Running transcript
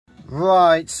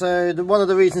Right, so one of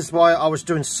the reasons why I was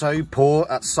doing so poor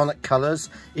at Sonic Colors,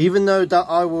 even though that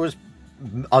I was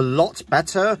a lot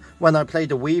better when I played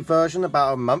the Wii version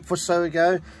about a month or so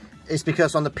ago, is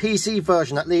because on the PC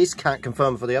version, at least, can't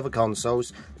confirm for the other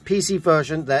consoles, PC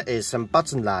version, there is some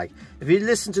button lag. If you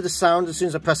listen to the sound as soon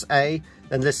as I press A,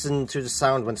 then listen to the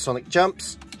sound when Sonic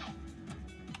jumps,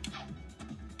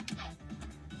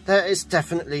 there is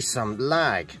definitely some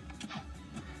lag.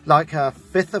 Like a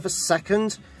fifth of a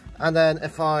second. And then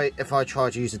if I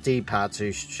try to use the D-pad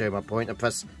to show my point and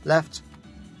press left,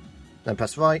 then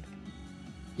press right,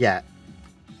 yeah,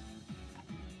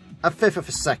 a fifth of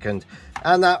a second.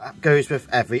 And that goes with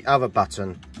every other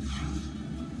button.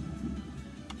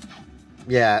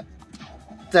 Yeah,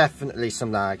 definitely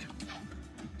some lag.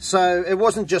 So it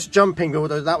wasn't just jumping,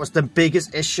 although that was the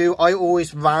biggest issue. I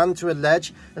always ran to a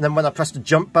ledge, and then when I pressed the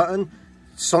jump button,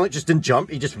 Sonic just didn't jump,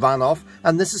 he just ran off.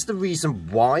 And this is the reason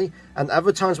why. And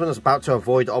other times when I was about to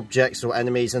avoid objects or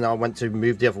enemies and I went to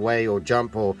move the other way or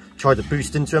jump or try to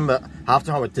boost into them, but half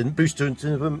the time I didn't boost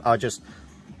into them, I just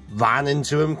ran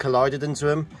into them, collided into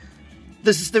them.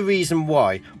 This is the reason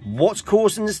why. What's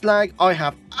causing this lag? I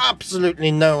have absolutely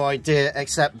no idea,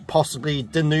 except possibly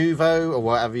Denuvo,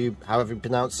 or however you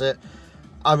pronounce it.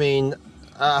 I mean,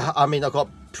 I've got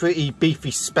pretty beefy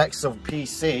specs of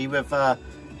PC with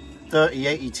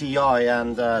 3080 Ti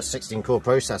and 16 core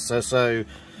processor, so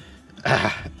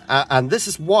and this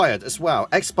is wired as well.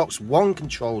 Xbox One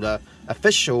controller,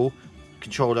 official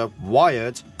controller,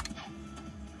 wired.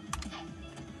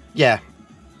 Yeah.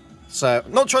 So,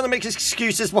 not trying to make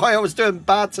excuses why I was doing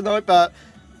bad tonight, but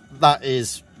that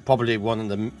is probably one of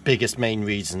the biggest main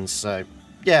reasons. So,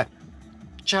 yeah.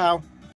 Ciao.